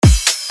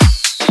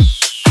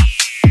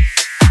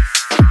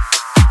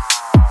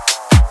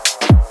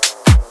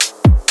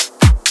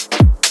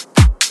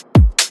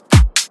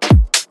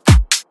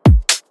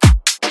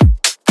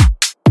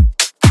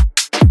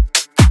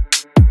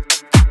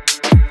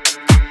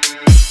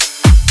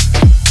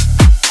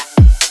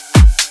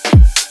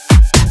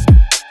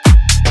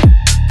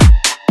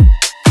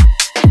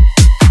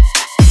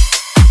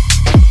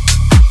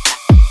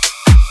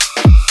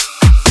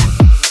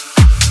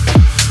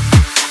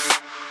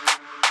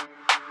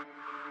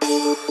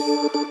My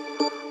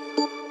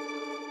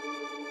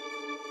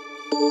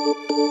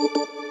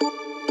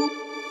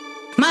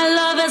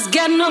lover's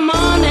got no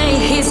money,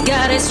 he's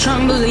got his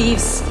strong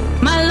beliefs.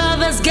 My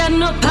lover's got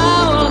no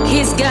power,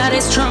 he's got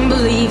his strong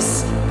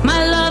beliefs.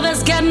 My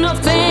lover's got no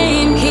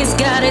fame, he's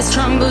got his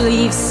strong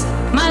beliefs.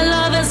 My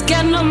lover's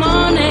got no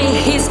money,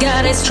 he's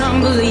got his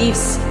strong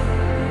beliefs.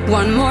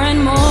 Want more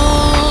and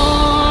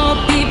more,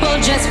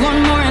 people just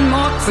want more and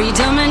more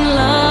freedom and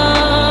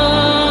love.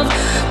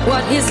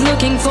 What he's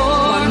looking for,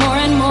 want more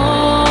and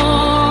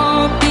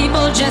more,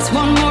 people just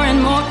want more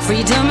and more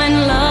freedom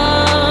and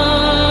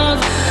love.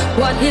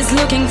 What he's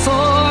looking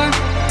for,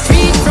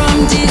 freed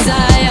from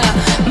desire,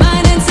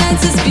 mind and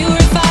senses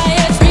purify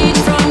it, freed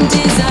from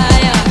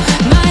desire,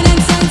 mind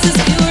and senses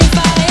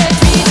purify it,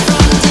 freed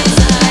from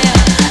desire,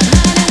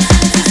 mind and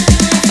senses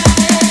purify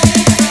it, freed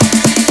from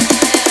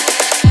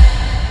desire.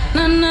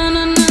 Na na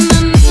na na na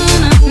na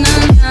na na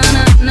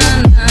na na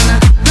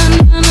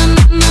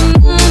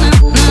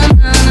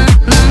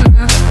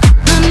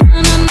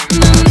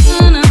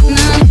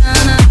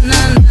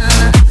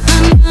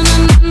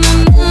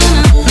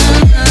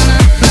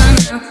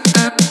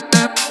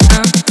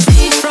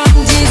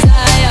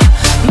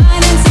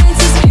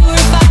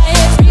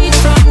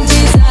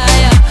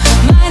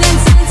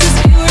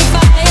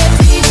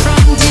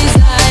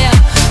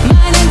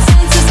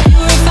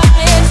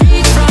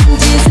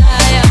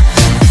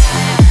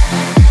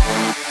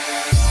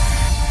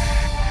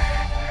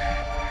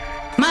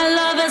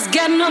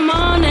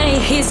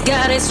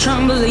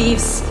strong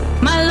beliefs.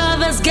 My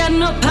lover's got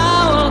no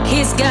power,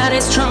 he's got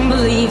his strong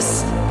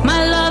beliefs.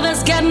 My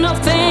lover's got no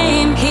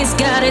fame, he's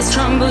got his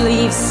strong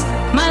beliefs.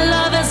 My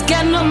lover's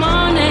got no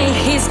money,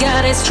 he's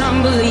got his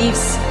strong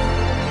beliefs.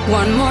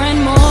 Want more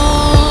and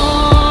more,